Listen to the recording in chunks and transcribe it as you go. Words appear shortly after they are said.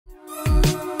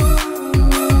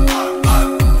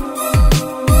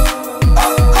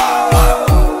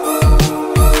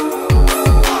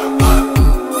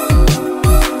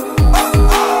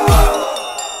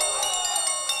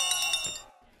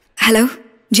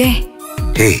Jay.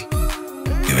 Hey,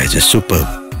 you were just superb.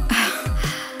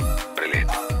 Brilliant.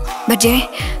 But Jay,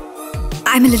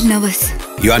 I'm a little nervous.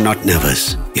 You are not nervous.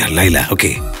 You are Lailaa,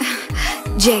 okay?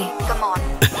 Jay, come on.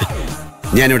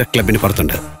 ഞാൻ ഇവിടെ ക്ലബിന്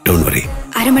പുറത്തുണ്ട്. Don't worry.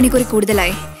 അരമണിക്കൂർ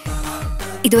കൂടുതലായി.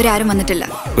 ഇതുവരെ ആരും വന്നിട്ടില്ല.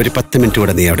 ഒരു 10 മിനിറ്റ്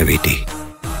കൂടെ നീ അവിടെ വെയിറ്റ് ചെയ്യ്.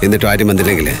 എന്നിട്ട് ആരും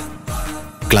വന്നില്ലെങ്കിൽ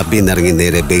ക്ലബിൽ നിന്ന് ഇറങ്ങി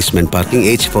നേരെ ബേസ്മെന്റ് പാർക്കിംഗ്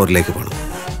H4ലേക്ക് പോകണം.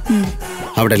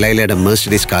 അവിടെ ലൈലയുടെ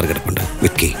മെർസിഡീസ് കാർ കിടപ്പുണ്ട്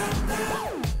വിത്ത് കീ.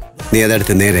 നീ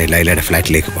അതെടുത്ത് നേരെ ലൈലയുടെ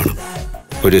ഫ്ലാറ്റിലേക്ക് പോകണം.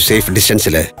 ഒരു സേഫ്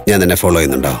ഡിസ്റ്റൻസിൽ ഞാൻ തന്നെ ഫോളോ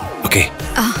ചെയ്യുന്നുണ്ടാവും. Okay?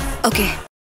 Okay.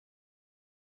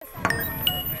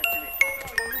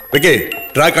 Vicky,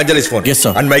 track Anjali's phone. Yes,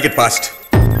 sir. And make it fast.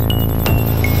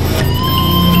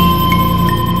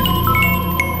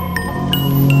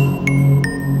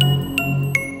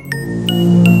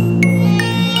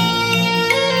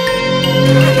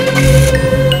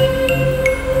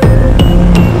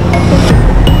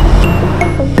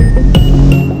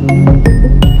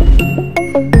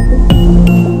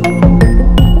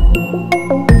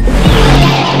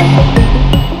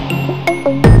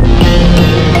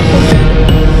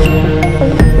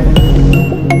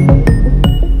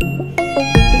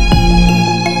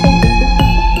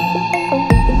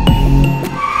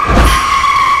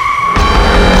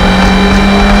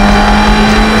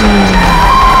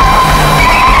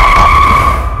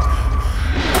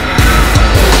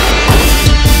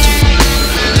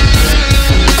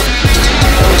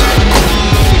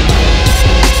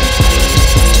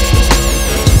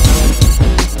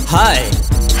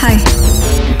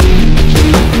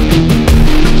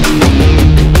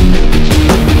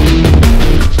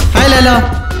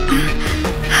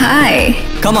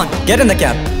 Come on, get in the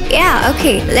cab. Yeah,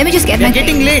 okay. Let me just get my thing.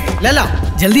 Getting late. Lailaa,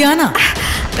 jaldi aana.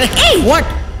 Hey! What?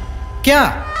 Kya?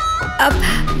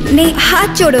 नहीं, हाथ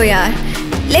छोड़ो यार.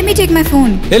 Let me take my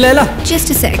phone. Hey Lailaa.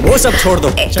 Just a sec. वो सब छोड़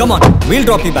दो. Come on, we'll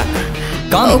drop you back.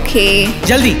 Come. Okay.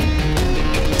 जल्दी.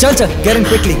 चल, get in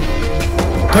quickly.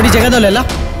 थोड़ी जगह दो Lailaa.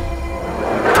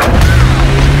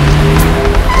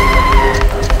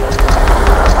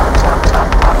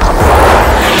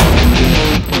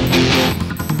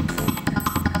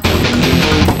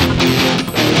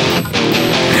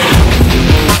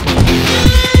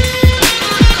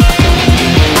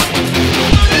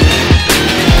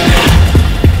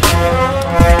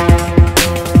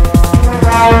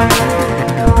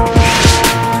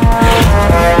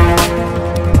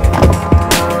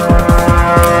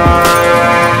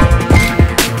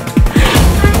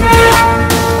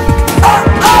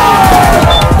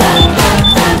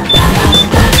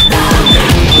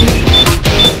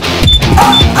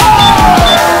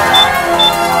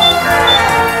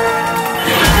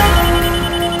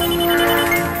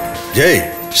 Jay.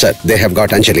 Sir, they have got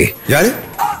Anjali. Yeah?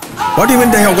 What do you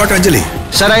mean they have got Anjali?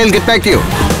 Sir, I will get back to you.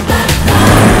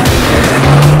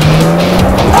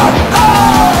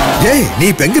 Jay, nee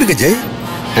ipo enga irukka Jay?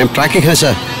 I am tracking her,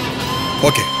 sir.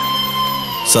 Okay.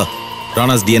 Sir,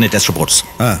 Rana's DNA test reports.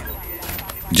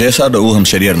 Jay sir, ഊഹം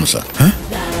ശരിയായിരുന്നു sir.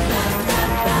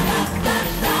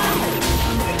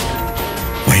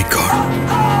 My God.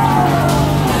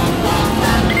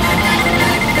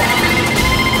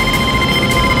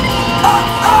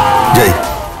 Jay.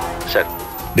 Sir.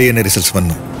 DNA results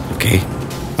vannu. Okay.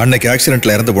 அன்னைக்கு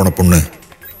ஆக்சிடென்ட்ல இறந்து போன பொண்ணு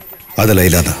அது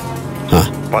லைலா தான்.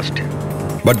 Positive.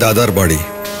 But the other body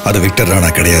அது விக்டர் ராணா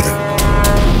கிடையாது.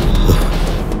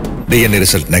 DNA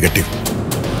result negative.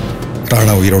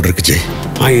 ராணா உயிரோடு இருக்கு ஜெய்.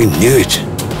 I knew it.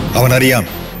 അവൻ അറിയാം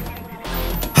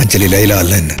അഞ്ജലി ലൈല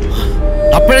അല്ലെന്ന്.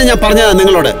 അപ്പോഴേ ഞാൻ പറഞ്ഞതാ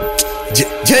നിങ്ങളോട്.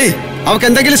 ജയ്, അവർക്ക്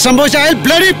എന്തെങ്കിലും സംഭവിച്ചാൽ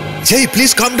bloody. Jai,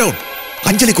 please calm down.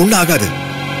 അഞ്ജലിക്ക് ഒന്നും ആകാതെ.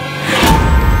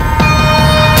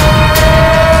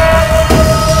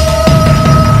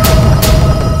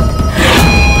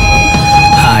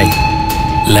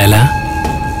 Lailaa.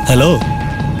 Hello.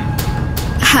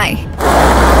 Hi.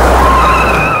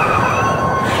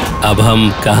 अब हम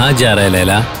कहाँ जा रहे हैं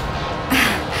लैला?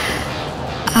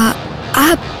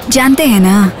 आप जानते हैं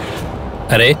ना?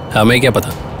 अरे हमें क्या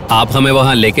पता, आप हमें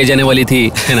वहाँ लेके जाने वाली थी,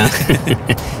 है ना?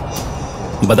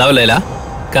 बताओ लैला,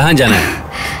 कहाँ जाना है?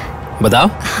 बताओ।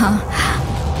 हाँ,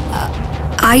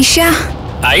 आयशा।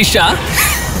 आयशा?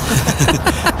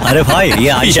 अरे भाई,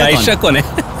 ये आयशा कौन है?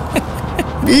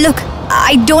 Look,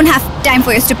 I don't have time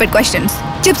for your stupid questions.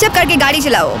 चुपचाप करके गाड़ी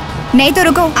चलाओ, नहीं तो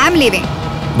रुको, I'm leaving.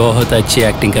 बहुत अच्छी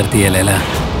एक्टिंग करती है लैला,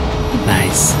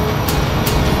 नाइस।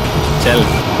 चल।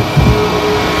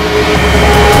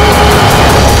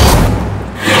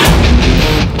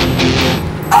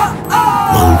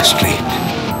 Mount Street.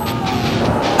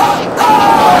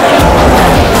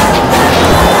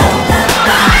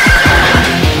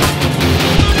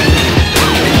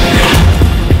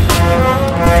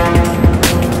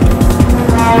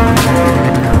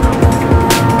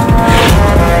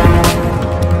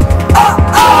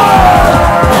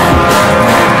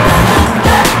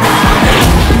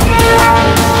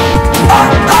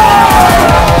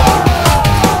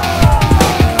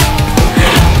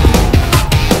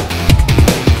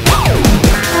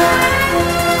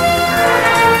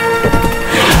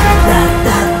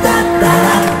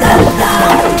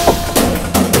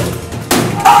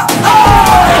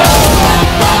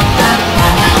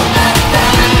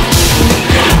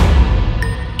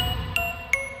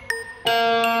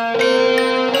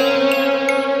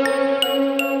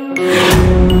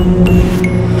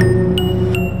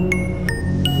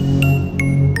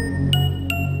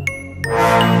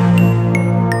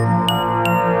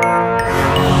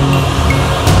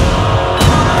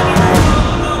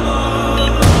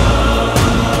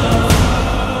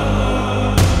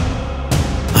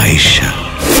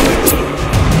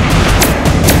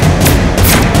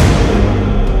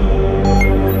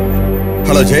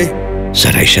 Hello, Jay.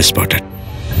 Sir, I just spotted.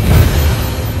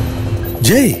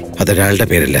 Jay? അതൊരാളുടെ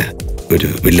പേരല്ല, ഒരു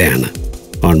വില്ലയാണ്.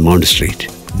 On mount street.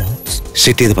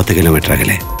 സിറ്റിന്ന് 10 കിലോമീറ്റർ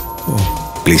അകലെ.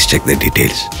 Please check the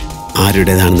details.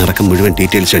 ആരുടേതാണെന്ന് നടക്കം മുഴുവൻ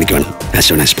ഡീറ്റെയിൽസ് എനിക്ക് വേണം. As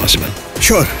soon as possible.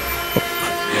 Sure.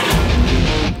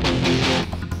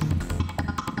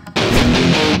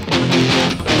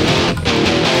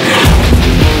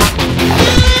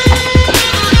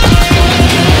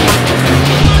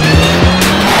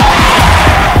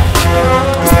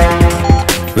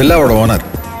 വില്ലാவோட owner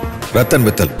Ratan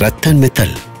Mittal. Ratan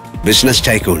Mittal, business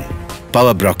tycoon,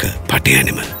 power broker, party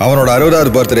animal. அவனோட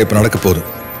 60வது birthday இப்போ நடக்க போகுது.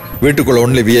 வீட்டுக்குள்ள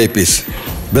only വിഐപിസ്,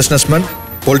 businessmen,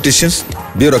 politicians,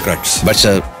 bureaucrats. But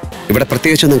sir, ഇവിടെ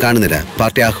പ്രത്യേകിച്ചൊന്നും കാണുന്നില്ല.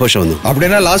 പാർട്ടി ആഘോഷമൊന്നും.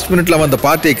 அப்படின்னா லாஸ்ட் மினிட்ல அவன் அந்த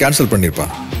பார்ட்டியை cancel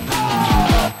பண்ணிருப்பான்.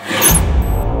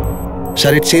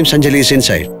 Sir, it seems Anjali is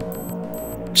inside.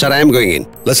 Sir, I am going in.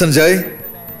 Listen, Jay,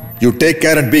 you take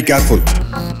care and be careful.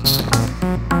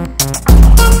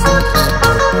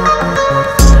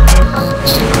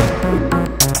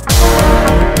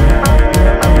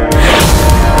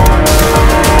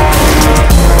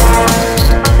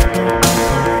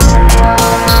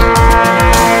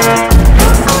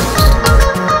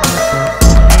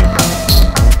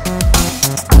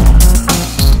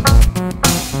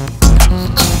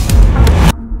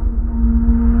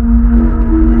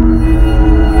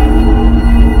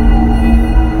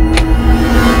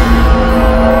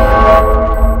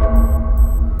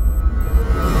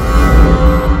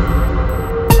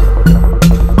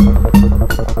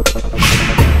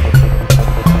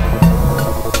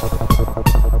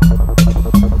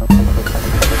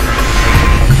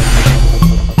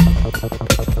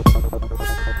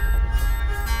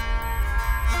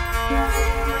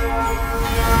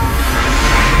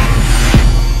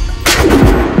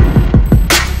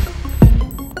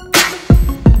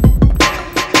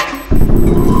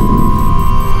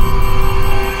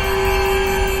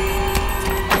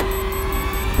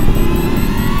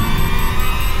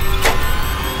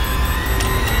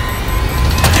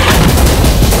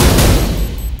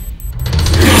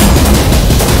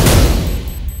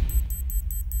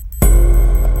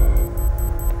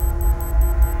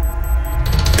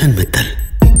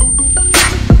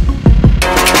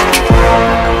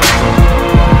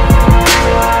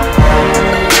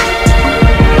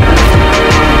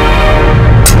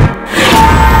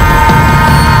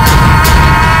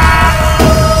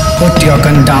 Put your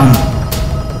gun down.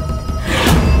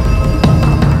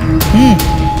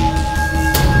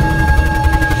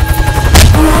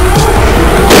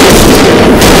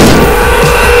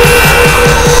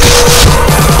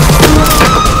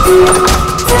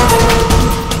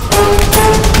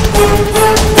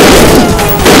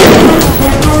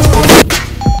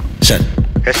 Sir.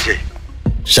 Yes, Jay.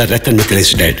 Sir, Ratan Mittal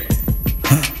is dead.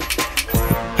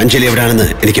 Anjali എവിടെയാണെന്ന്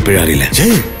എനിക്കിപ്പോഴും അറിയില്ല.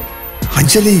 ജയ്,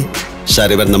 Anjali. Sir,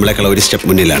 ഇവർ നമ്മളെക്കാൾ ഒരു step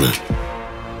മുന്നിലാണ്.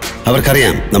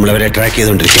 അവർക്കറിയാം നമ്മളവരെ track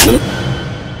ചെയ്തുകൊണ്ടിരിക്കുന്നു.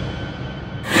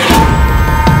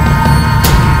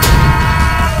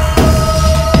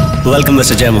 वेलकम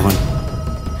मिस्टर जय मोहन.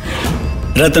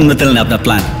 रतन मित्तल ने अपना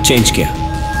प्लान चेंज किया.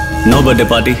 No birthday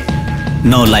party,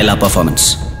 no Laila performance.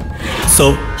 सो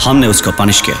हमने उसको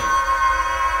पनिश किया.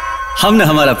 हमने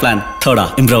हमारा प्लान थोड़ा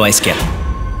इम्प्रोवाइज किया.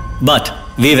 But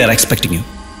we were expecting you.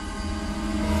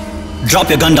 Drop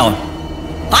your gun down.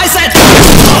 I said.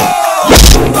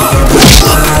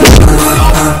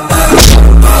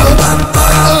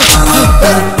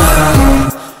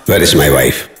 Where is my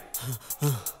wife?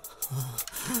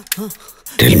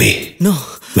 Tell me. No.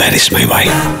 Where is my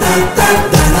wife?